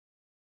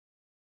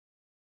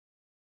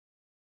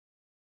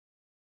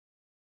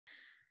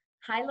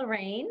Hi,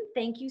 Lorraine.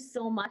 Thank you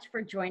so much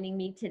for joining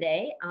me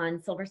today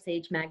on Silver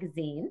Sage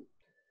Magazine.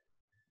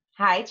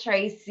 Hi,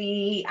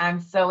 Tracy.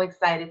 I'm so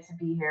excited to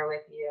be here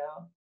with you.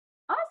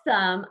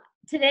 Awesome.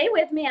 Today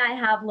with me, I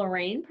have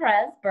Lorraine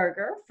Perez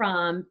Berger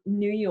from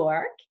New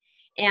York.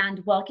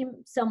 And welcome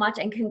so much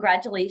and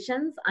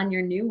congratulations on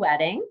your new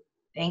wedding.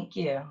 Thank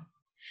you.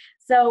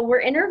 So,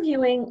 we're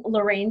interviewing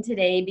Lorraine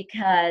today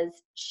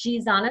because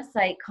she's on a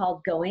site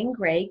called Going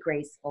Gray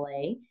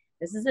Gracefully.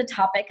 This is a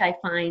topic I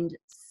find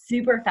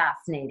super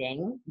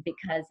fascinating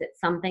because it's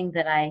something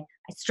that I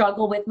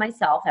struggle with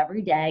myself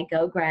every day.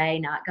 Go gray,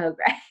 not go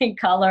gray,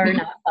 color,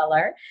 not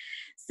color.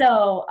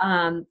 So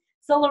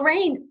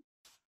Lorraine,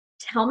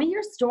 tell me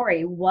your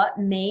story. What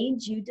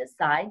made you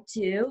decide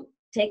to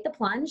take the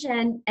plunge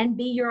and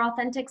be your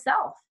authentic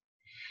self?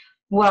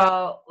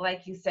 Well,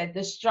 like you said,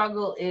 the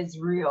struggle is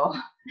real.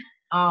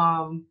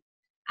 I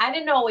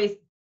didn't always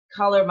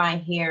color my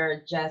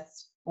hair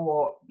just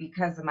for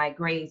because of my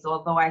grays,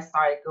 although I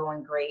started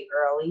going gray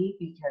early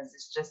because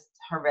it's just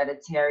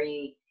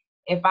hereditary.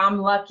 If I'm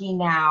lucky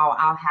now,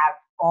 I'll have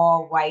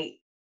all white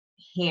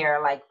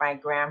hair like my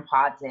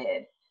grandpa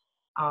did.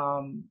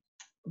 Um,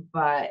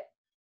 but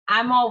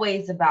I'm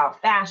always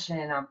about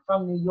fashion. I'm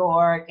from New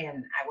York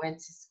and I went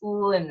to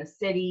school in the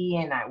city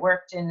and I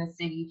worked in the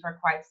city for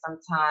quite some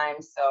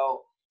time.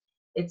 So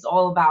it's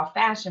all about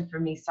fashion for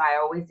me. So I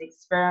always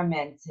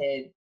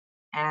experimented.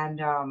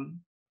 And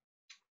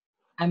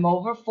I'm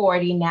over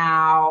 40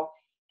 now.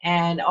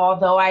 And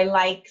although I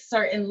like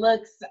certain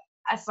looks,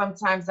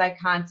 sometimes I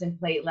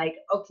contemplate, like,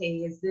 okay,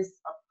 is this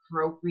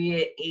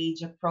appropriate,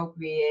 age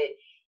appropriate?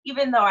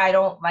 Even though I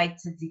don't like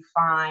to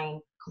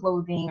define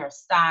clothing or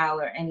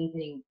style or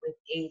anything with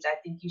age, I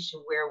think you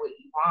should wear what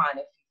you want.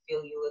 If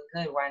you feel you look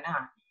good, why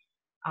not?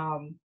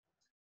 Um,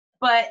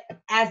 but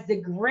as the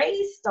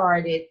gray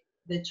started,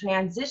 the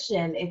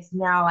transition, it's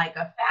now like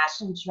a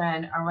fashion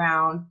trend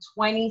around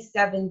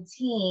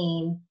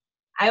 2017.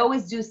 I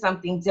always do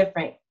something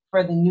different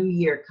for the new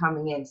year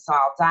coming in. So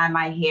I'll dye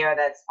my hair.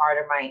 That's part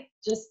of my,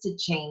 just to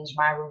change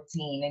my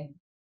routine and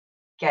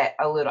get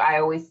a little, I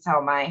always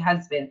tell my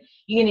husband,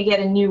 you're going to get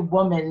a new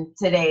woman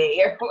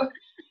today.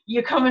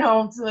 You're coming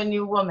home to a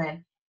new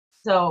woman.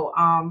 So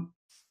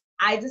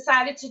I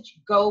decided to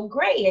go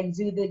gray and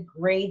do the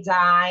gray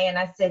dye. And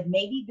I said,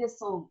 maybe this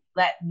will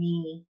let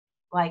me,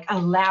 like,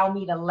 allow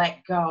me to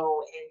let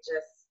go and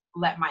just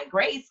let my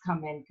grays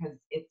come in because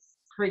it's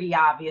pretty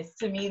obvious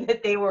to me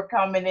that they were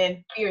coming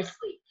in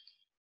fiercely.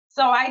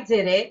 So I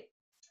did it.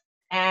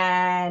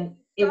 And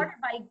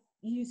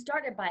You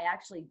started by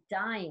actually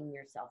dyeing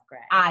yourself gray.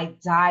 I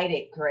dyed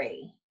it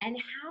gray. And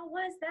how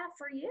was that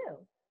for you?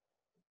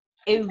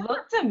 It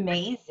looked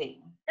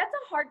amazing. That's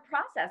a hard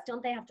process.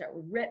 Don't they have to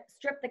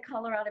strip the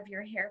color out of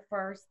your hair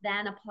first,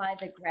 then apply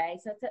the gray?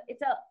 So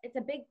it's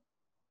a big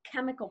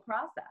chemical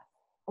process.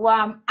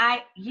 Well,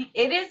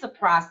 it is a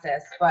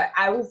process, but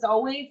I was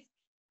always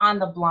on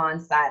the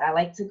blonde side. I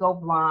like to go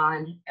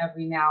blonde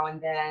every now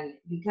and then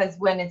because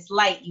when it's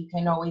light, you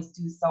can always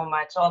do so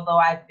much. Although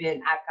I've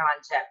gone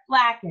jet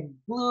black and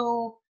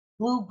blue,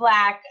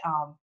 black,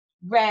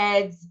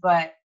 reds,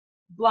 but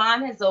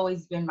blonde has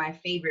always been my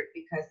favorite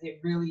because it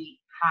really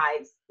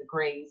hides the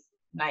grays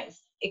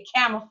nice. It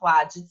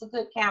camouflage. It's a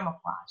good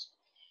camouflage.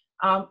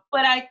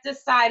 But I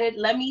decided,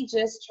 let me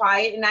just try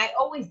it. And I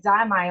always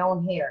dye my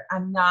own hair.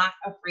 I'm not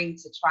afraid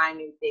to try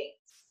new things.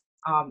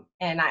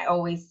 And I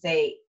always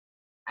say,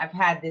 I've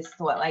had this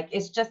thought, like,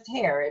 it's just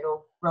hair.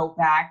 It'll grow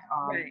back.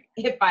 Right.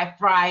 If I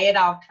fry it,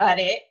 I'll cut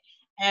it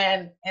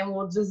and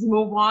we'll just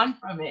move on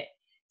from it.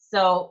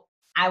 So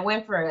I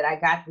went for it. I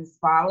got this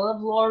bottle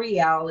of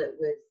L'Oreal. It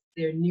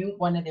was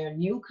one of their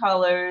new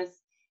colors.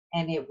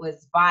 And it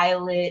was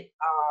violet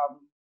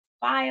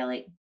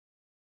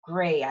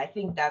gray. I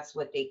think that's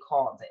what they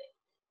called it.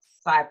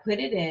 So I put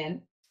it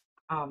in,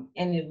 and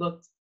it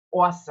looked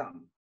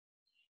awesome.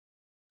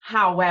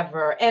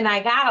 However, and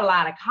I got a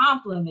lot of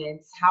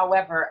compliments.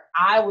 However,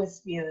 I was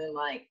feeling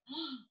like,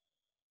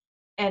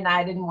 and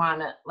I didn't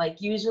want to, like,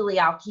 usually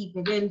I'll keep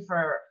it in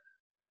for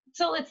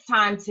till it's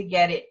time to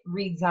get it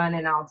redone,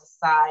 and I'll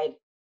decide,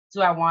 do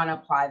I want to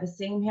apply the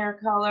same hair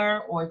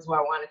color or do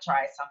I want to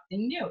try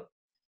something new?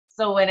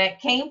 So when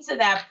it came to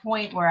that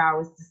point where I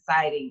was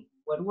deciding,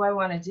 what do I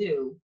want to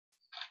do?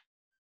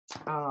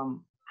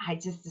 I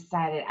just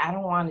decided I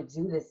don't want to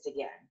do this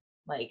again.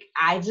 Like,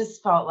 I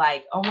just felt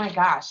like, oh my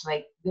gosh,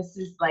 like, this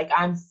is like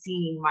I'm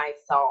seeing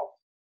myself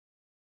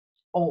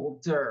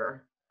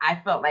older. I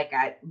felt like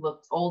I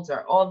looked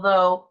older.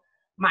 Although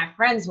my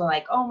friends were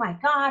like, oh my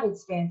God,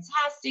 it's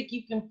fantastic.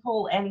 You can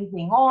pull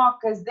anything off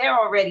because they're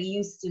already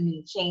used to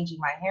me changing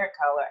my hair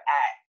color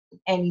at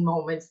any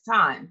moment's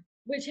time.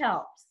 Which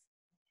helps.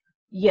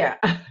 Yeah.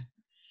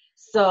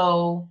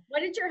 So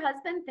what did your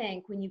husband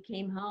think when you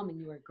came home and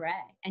you were gray?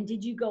 And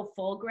did you go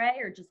full gray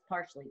or just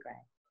partially gray?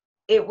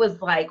 It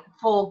was like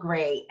full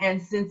gray.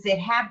 And since it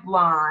had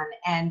blonde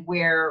and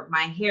where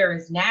my hair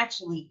is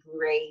naturally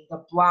gray,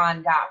 the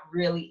blonde got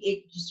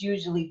it's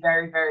usually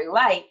very, very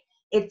light.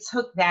 It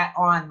took that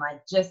on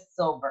like just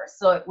silver.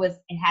 So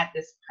it had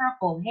this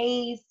purple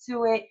haze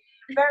to it.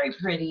 very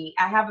pretty.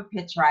 I have a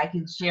picture. I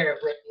can share it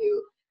with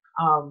you.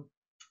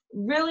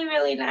 Really,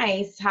 really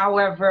nice.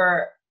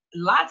 However,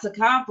 lots of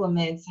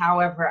compliments.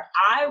 However,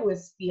 I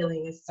was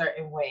feeling a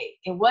certain way.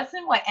 It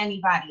wasn't what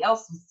anybody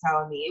else was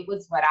telling me. It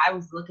was what I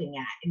was looking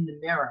at in the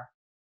mirror.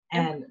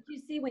 And what And did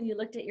you see when you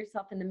looked at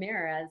yourself in the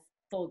mirror as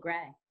full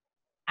gray?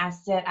 I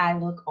said, I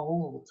look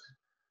old.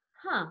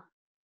 Huh.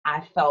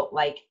 I felt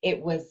like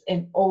it was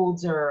an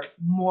older,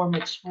 more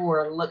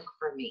mature look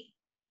for me.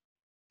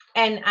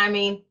 And I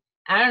mean,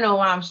 I don't know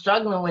why I'm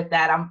struggling with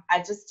that. I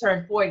just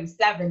turned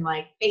 47,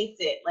 like face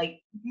it,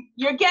 like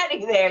you're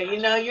getting there,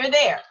 you're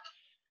there.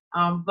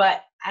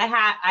 But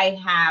I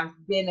have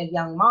been a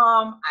young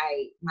mom.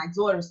 My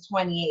daughter's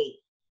 28.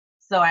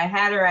 So I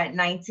had her at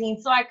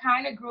 19. So I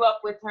kind of grew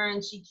up with her,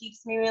 and she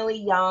keeps me really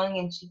young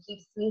and she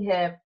keeps me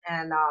hip.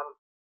 And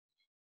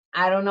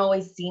I don't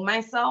always see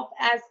myself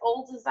as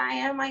old as I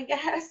am, I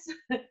guess.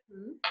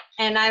 Mhm.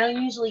 And I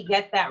don't usually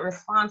get that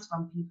response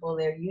from people.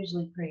 They're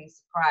usually pretty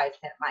surprised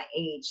at my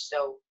age.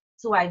 So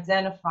to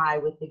identify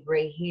with the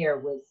gray hair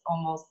was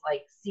almost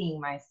like seeing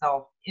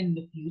myself in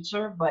the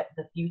future, but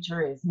the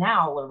future is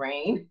now,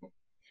 Lorraine.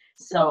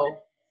 So, So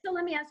so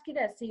let me ask you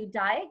this. So you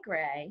dye it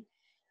gray.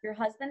 Your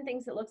husband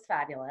thinks it looks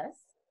fabulous.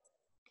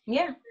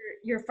 yeah,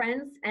 Your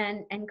friends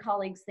and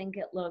colleagues think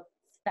it looks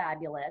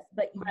fabulous,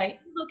 but you right.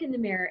 look in the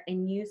mirror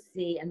and you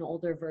see an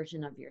older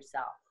version of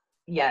yourself.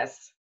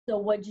 Yes. So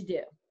what'd you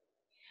do?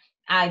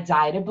 I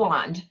dyed it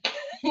blonde.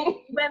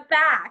 Went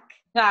back.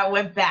 I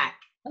went back.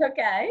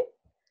 Okay.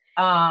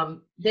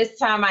 This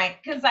time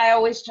because I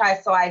always try,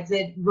 so I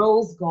did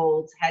rose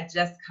gold, had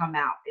just come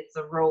out. It's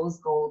a rose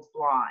gold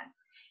blonde.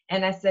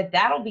 And I said,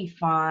 that'll be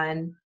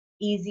fun,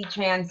 easy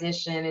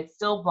transition. It's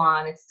still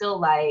blonde, it's still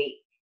light,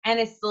 and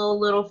it's still a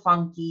little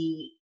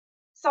funky.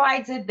 So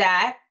I did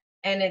that,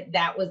 and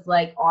that was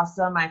like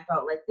awesome. I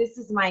felt like this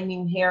is my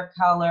new hair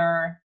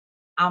color.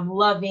 I'm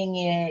loving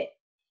it.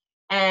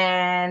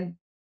 And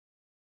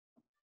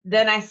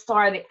then I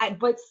started,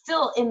 but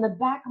still in the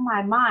back of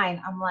my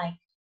mind, I'm like,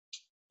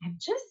 I'm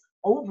just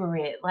over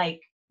it.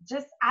 Like,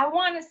 just, I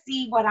want to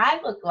see what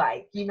I look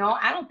like.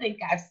 I don't think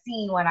I've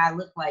seen what I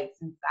look like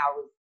since I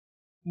was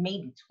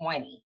maybe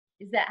 20.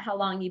 Is that how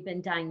long you've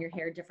been dyeing your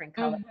hair different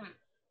colors?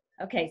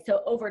 Mhm. Okay,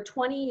 so over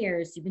 20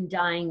 years you've been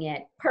dyeing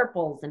it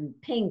purples and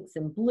pinks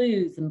and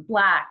blues and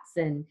blacks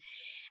and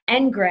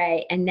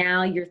gray, and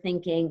now you're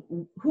thinking,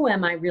 who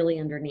am I really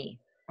underneath?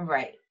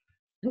 Right.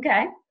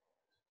 Okay.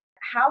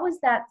 How was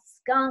that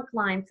skunk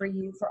line for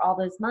you for all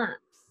those months?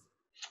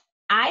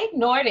 I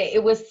ignored it.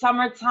 It was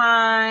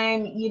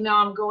summertime.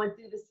 I'm going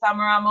through the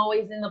summer. I'm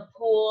always in the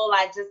pool.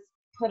 I just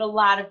put a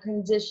lot of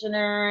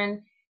conditioner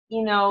and,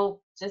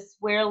 just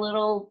wear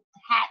little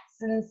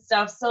hats and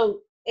stuff. So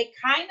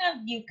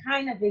you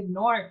kind of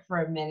ignore it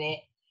for a minute.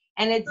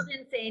 And it's, People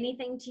didn't say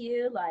anything to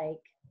you like,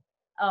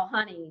 oh,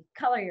 honey,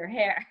 color your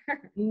hair.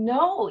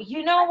 no,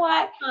 you know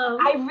what? Um,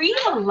 I read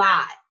a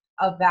lot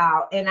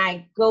about, and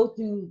I go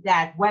through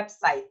that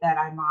website that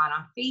I'm on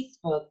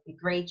Facebook, the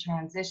Gray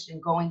Transition,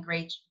 Going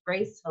Great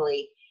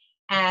Gracefully.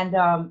 And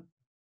I'm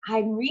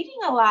reading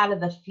a lot of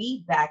the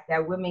feedback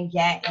that women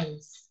get, and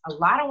a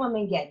lot of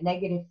women get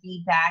negative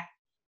feedback.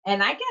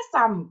 And I guess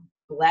I'm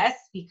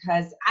blessed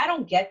because I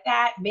don't get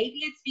that. Maybe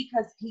it's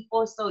because people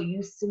are so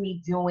used to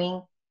me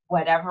doing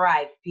whatever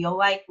I feel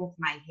like with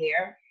my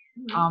hair.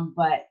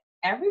 But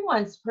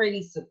everyone's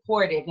pretty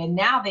supportive, and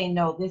now they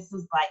know this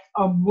is like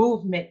a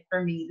movement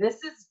for me.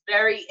 This is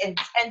very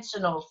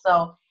intentional.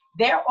 So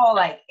they're all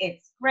like,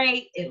 it's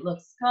great, it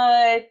looks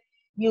good,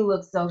 you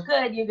look so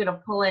good, you're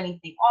gonna pull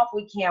anything off,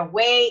 we can't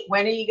wait,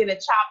 when are you gonna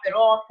chop it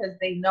off? Because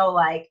they know,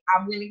 like,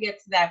 I'm gonna get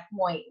to that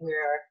point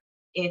where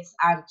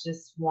I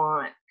just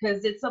want,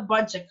 because it's a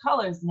bunch of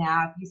colors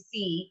now. If you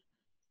see,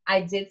 I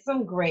did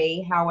some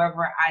gray.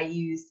 However, I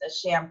used a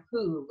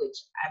shampoo, which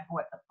I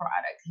bought the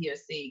product here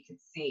so you can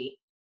see.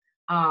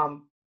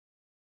 and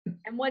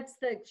what's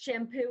the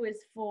shampoo is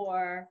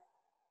for?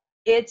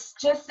 It's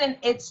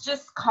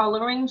just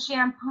coloring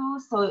shampoo,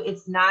 so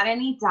it's not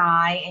any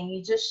dye, and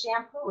you just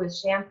shampoo.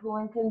 It's shampoo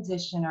and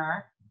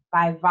conditioner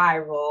by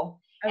Viral,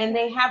 Okay. and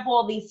they have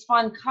all these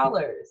fun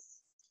colors.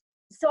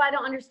 So I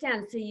don't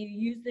understand. So you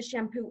use the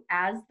shampoo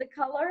as the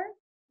color?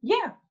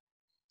 Yeah.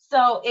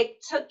 So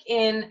it took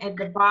in at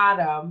the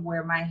bottom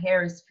where my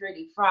hair is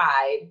pretty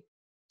fried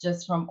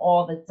just from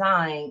all the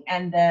dyeing,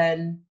 and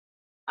then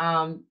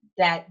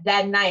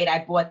that night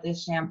I bought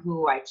this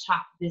shampoo. I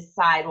chopped this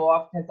side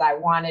off because I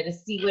wanted to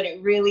see what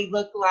it really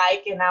looked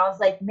like, and I was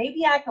like,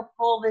 maybe I could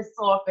pull this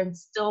off and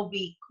still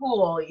be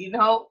cool.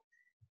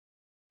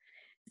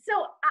 So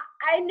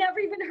I never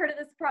even heard of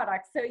this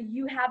product. So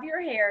you have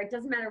your hair. It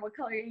doesn't matter what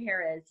color your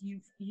hair is.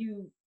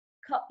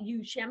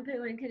 You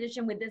shampoo and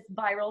condition with this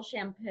Viral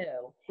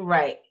shampoo.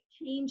 Right.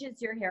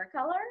 Changes your hair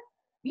color?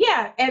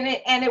 Yeah,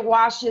 and it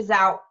washes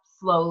out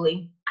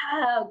slowly.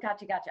 Oh,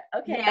 gotcha.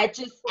 Okay. Yeah, it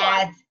just Cool.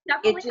 adds.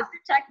 Definitely It have just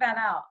to check that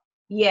out.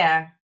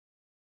 yeah.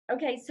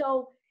 Okay,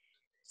 so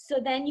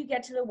then you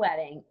get to the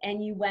wedding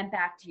and you went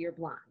back to your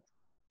blonde.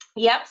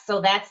 Yep.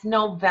 So that's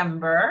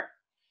November.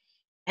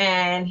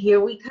 And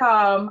here we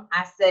come.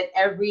 I said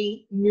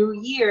every new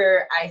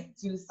year I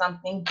do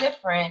something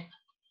different.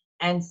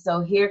 And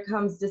so here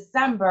comes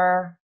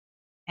December,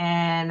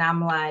 and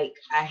I'm like,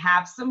 I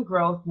have some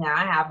growth now.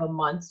 I have a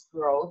month's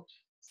growth.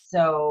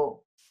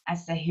 So I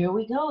said, here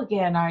we go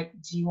again. All right,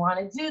 do you want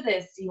to do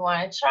this? Do you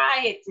want to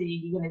try it? Are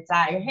you going to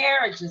dye your hair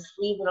or just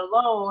leave it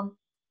alone?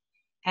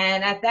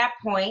 And at that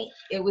point,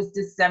 it was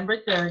December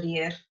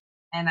 30th.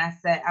 And I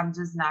said, I'm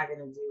just not going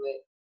to do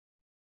it.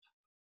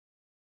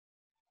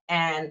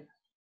 And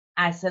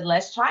I said,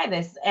 let's try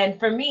this. And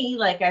for me,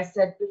 like I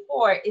said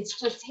before, it's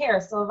just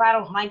hair. So if I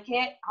don't like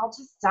it, I'll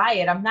just dye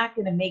it. I'm not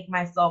going to make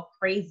myself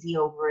crazy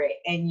over it.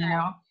 And, you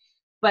know,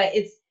 but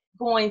it's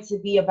going to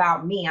be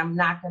about me. I'm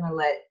not going to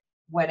let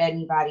what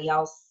anybody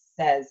else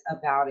says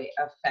about it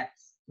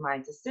affect my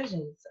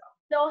decision.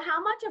 So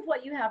how much of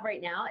what you have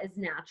right now is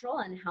natural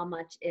and how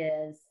much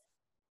is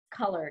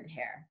colored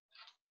hair?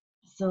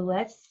 So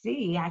let's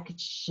see. I could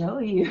show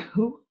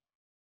you.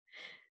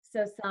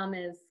 So some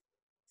is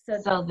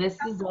So this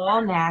is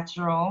all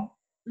natural.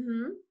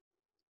 Mm-hmm.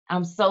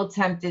 I'm so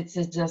tempted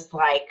to just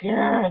like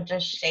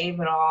just shave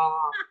it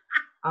all.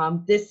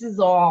 This is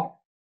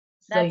all.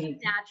 That's a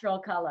natural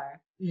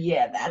color.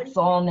 Yeah, that's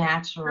all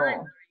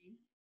natural.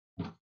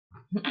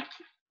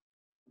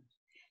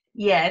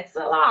 Yeah, it's a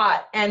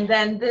lot. And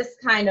then this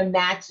kind of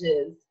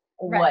matches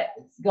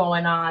what's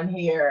going on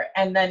here.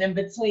 And then in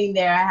between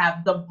there, I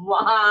have the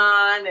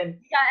blonde and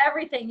you got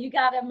everything. You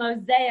got a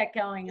mosaic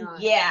going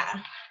on. Yeah.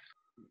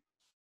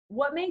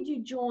 What made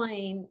you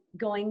join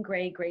Going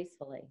Gray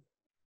Gracefully?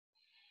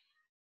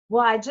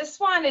 Well, I just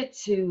wanted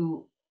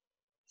to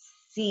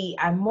see,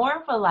 I'm more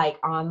of a like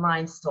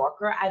online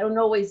stalker. I don't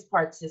always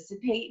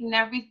participate in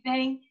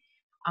everything,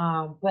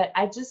 but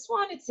I just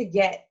wanted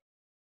to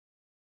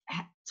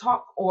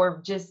talk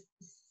or just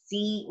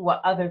see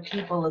what other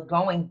people are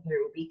going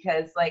through,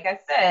 because like I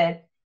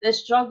said, the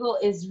struggle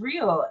is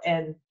real.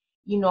 And,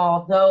 you know,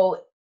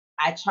 although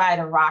I try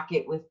to rock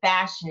it with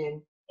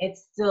fashion,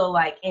 it's still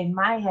like in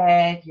my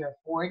head, you're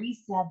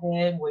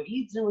 47, what are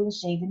you doing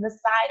shaving the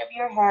side of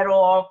your head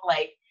off?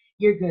 Like,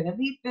 you're gonna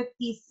be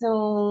 50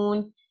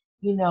 soon,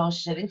 you know,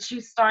 shouldn't you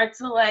start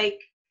to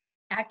like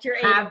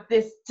have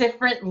this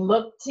different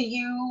look to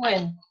you?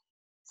 And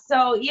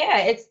so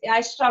yeah,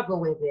 I struggle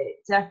with it,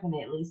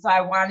 definitely. So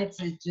I wanted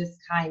to just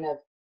kind of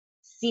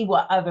see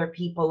what other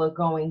people are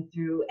going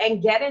through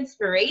and get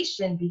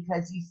inspiration,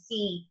 because you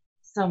see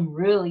some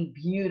really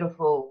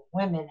beautiful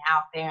women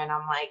out there, and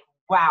I'm like,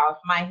 wow, if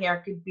my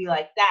hair could be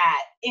like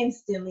that,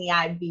 instantly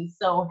I'd be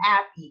so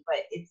happy.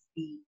 But it's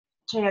the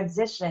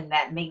transition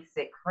that makes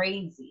it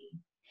crazy.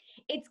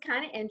 It's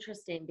kind of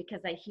interesting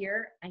because I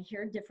hear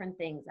different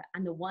things.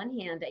 On the one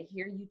hand, I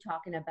hear you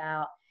talking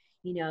about,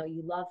 you know,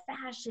 you love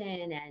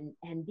fashion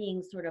and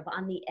being sort of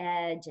on the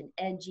edge and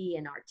edgy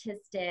and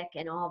artistic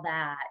and all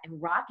that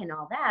and rock and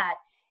all that.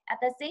 At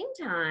the same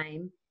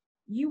time,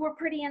 you were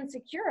pretty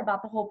insecure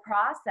about the whole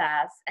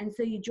process. And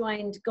so you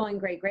joined Going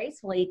Gray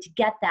Gracefully to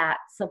get that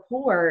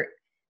support,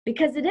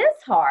 because it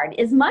is hard.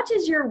 As much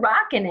as you're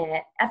rocking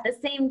it, at the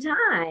same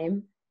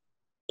time,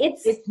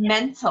 it's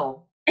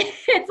mental.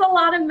 It's a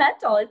lot of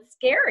mental. It's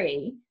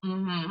scary.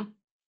 Mm-hmm.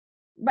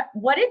 But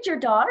what did your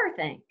daughter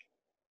think?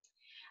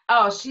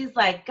 Oh, she's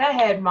like, go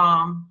ahead,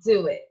 Mom,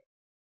 do it.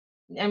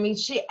 I mean,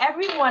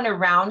 everyone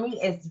around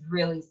me is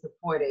really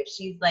supportive.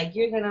 She's like,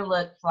 you're going to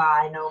look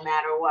fly no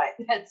matter what.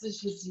 That's what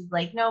she's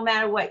like, no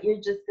matter what,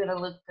 you're just going to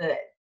look good.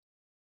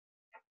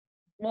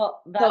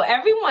 Well, so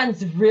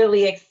everyone's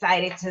really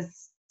excited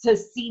to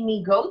see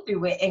me go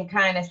through it and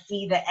kind of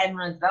see the end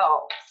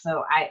result.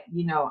 So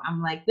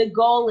I'm like, the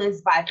goal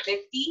is by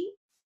 50,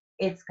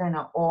 it's going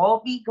to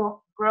all be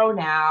grown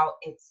out.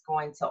 It's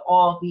going to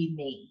all be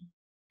me.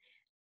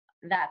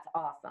 That's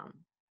awesome.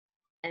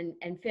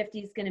 And 50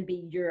 is going to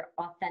be your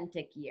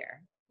authentic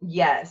year.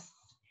 Yes.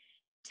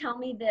 Tell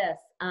me this,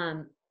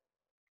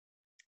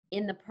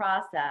 in the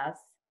process,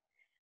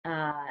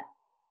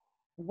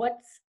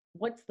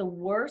 what's the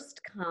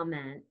worst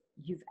comment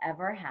you've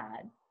ever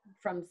had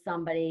from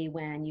somebody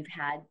when you've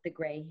had the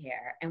gray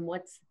hair, and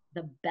what's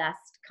the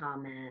best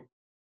comment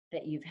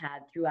that you've had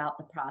throughout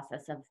the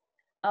process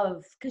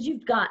of because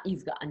you've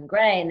gotten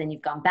gray and then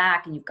you've gone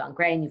back and you've gone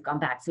gray and you've gone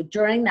back. So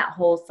during that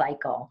whole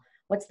cycle,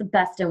 what's the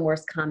best and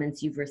worst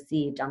comments you've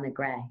received on the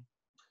gray?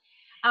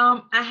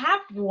 I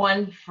have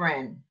one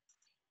friend,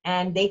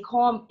 and they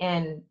call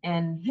and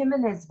him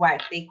and his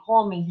wife, they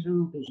call me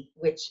Ruby,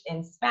 which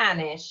in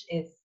Spanish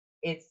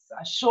it's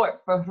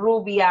short for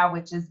rubia,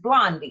 which is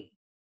blondie.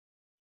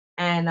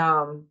 And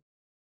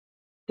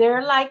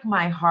they're like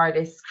my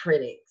hardest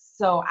critics.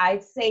 So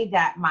I'd say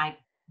that my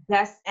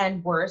best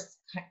and worst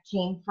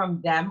came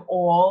from them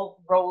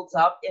all rolled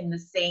up in the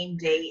same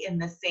day in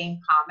the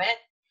same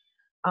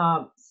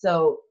comment.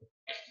 So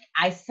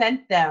I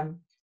sent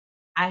them,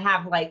 I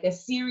have like a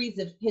series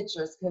of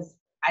pictures, because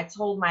I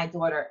told my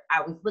daughter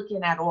I was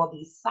looking at all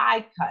these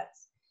side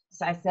cuts.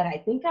 So I said, I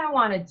think I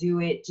want to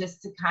do it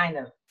just to kind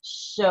of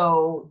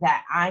show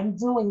that I'm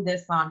doing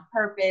this on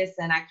purpose.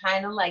 And I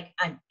kind of like,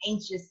 I'm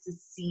anxious to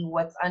see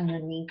what's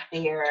underneath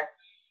there.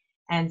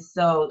 And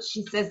so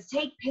she says,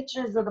 take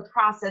pictures of the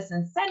process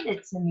and send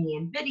it to me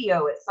and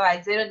video it. So I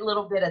did a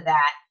little bit of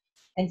that.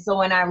 And so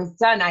when I was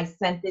done, I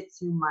sent it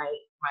to my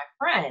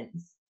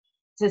friends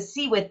to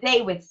see what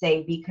they would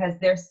say, because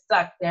they're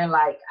stuck. They're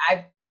like,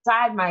 I've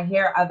dyed my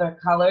hair other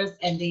colors,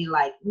 and they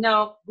like,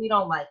 no, we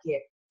don't like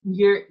it.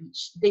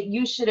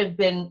 You should have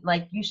been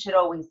like, you should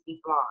always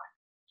be blonde.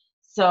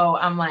 So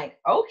I'm like,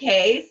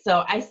 okay.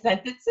 So I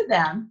sent it to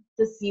them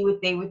to see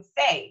what they would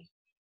say.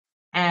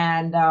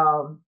 And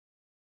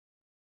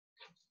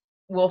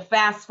we'll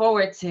fast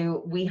forward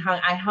to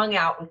I hung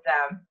out with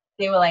them.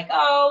 They were like,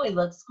 oh, it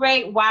looks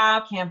great.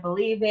 Wow, can't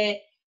believe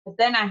it. But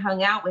then I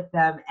hung out with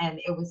them, and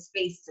it was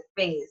face to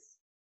face.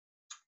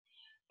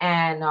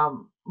 And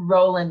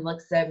Roland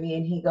looks at me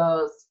and he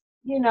goes,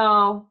 you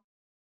know,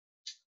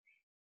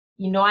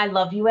 I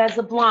love you as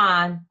a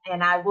blonde,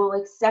 and I will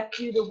accept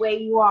you the way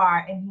you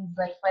are. And he's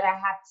like, but I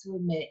have to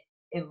admit,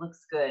 it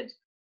looks good.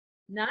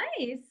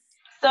 Nice.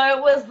 So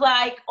it was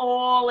like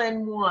all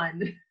in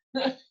one.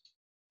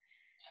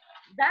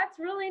 That's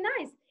really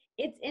nice.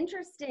 It's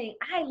interesting.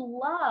 I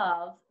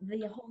love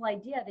the whole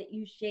idea that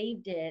you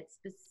shaved it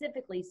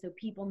specifically so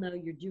people know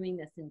you're doing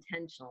this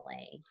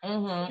intentionally,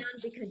 and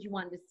because you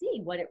wanted to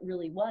see what it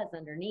really was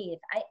underneath.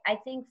 I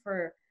think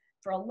for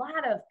a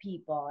lot of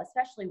people,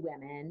 especially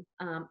women,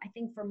 I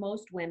think for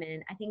most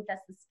women, I think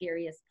that's the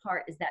scariest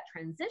part, is that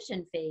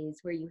transition phase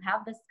where you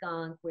have the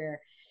skunk, where,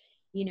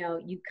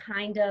 you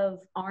kind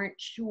of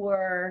aren't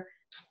sure.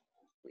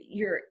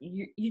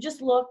 You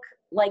just look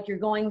like you're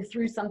going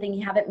through something.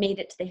 You haven't made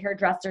it to the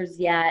hairdressers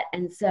yet.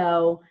 And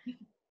so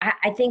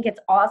I think it's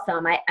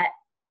awesome.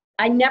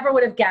 I never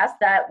would have guessed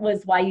that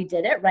was why you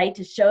did it, right?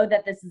 To show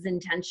that this is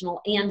intentional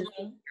and to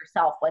see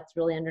yourself what's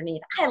really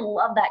underneath. I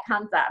love that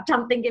concept.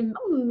 I'm thinking,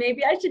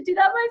 maybe I should do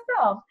that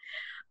myself.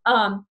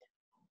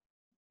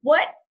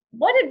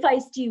 What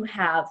advice do you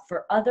have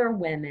for other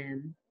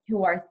women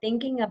who are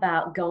thinking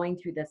about going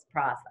through this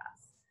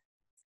process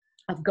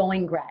of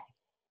going gray?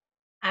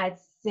 I'd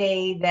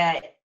say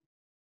that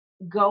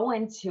go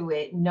into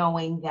it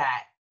knowing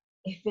that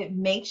if it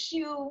makes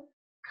you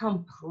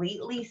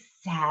completely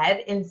sad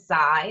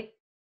inside,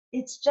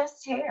 it's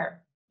just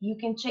hair. You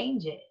can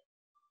change it.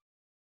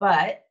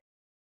 But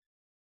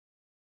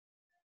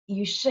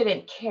you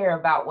shouldn't care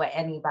about what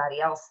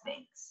anybody else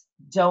thinks.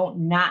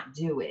 Don't not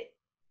do it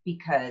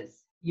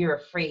because you're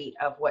afraid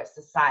of what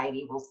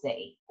society will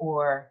say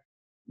or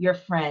your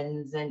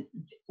friends. And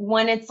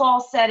when it's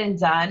all said and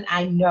done,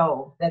 I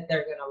know that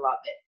they're going to love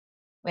it.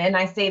 And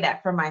I say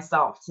that for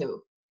myself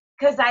too,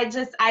 because I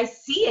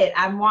see it.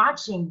 I'm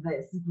watching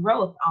this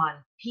growth on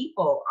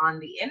people on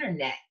the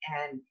internet,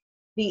 and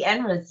the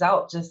end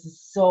result just is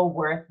so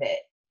worth it.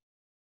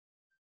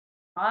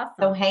 Awesome.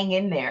 So hang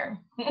in there.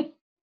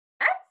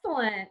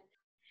 Excellent.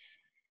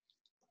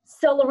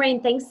 So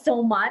Lorraine, thanks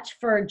so much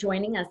for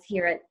joining us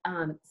here at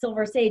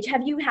Silver Sage.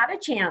 Have you had a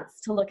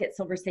chance to look at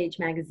Silver Sage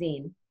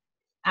magazine?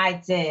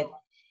 I did.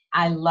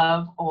 I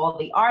love all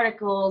the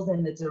articles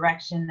and the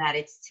direction that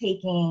it's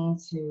taking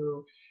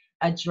to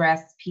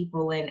address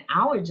people in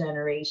our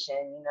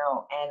generation,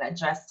 and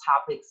address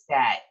topics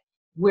that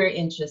we're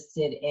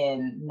interested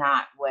in,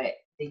 not what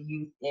the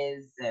youth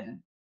is and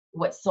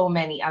what so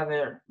many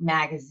other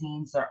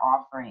magazines are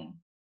offering.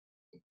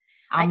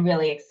 I'm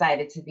really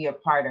excited to be a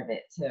part of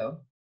it too.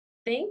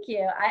 Thank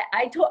you.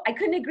 I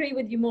couldn't agree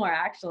with you more,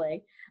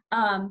 actually.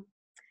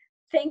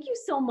 Thank you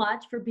so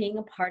much for being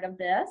a part of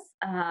this.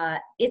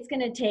 It's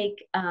going to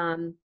take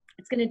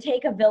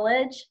a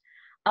village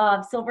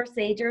of Silver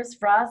Sagers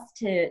for us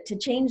to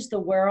change the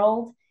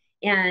world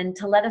and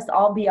to let us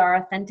all be our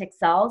authentic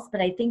selves. But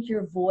I think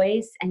your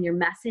voice and your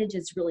message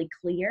is really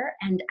clear.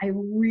 And I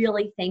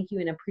really thank you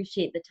and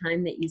appreciate the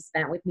time that you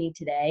spent with me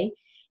today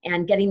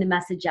and getting the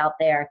message out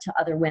there to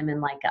other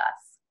women like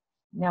us.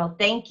 No,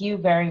 thank you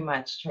very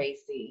much,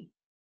 Tracy.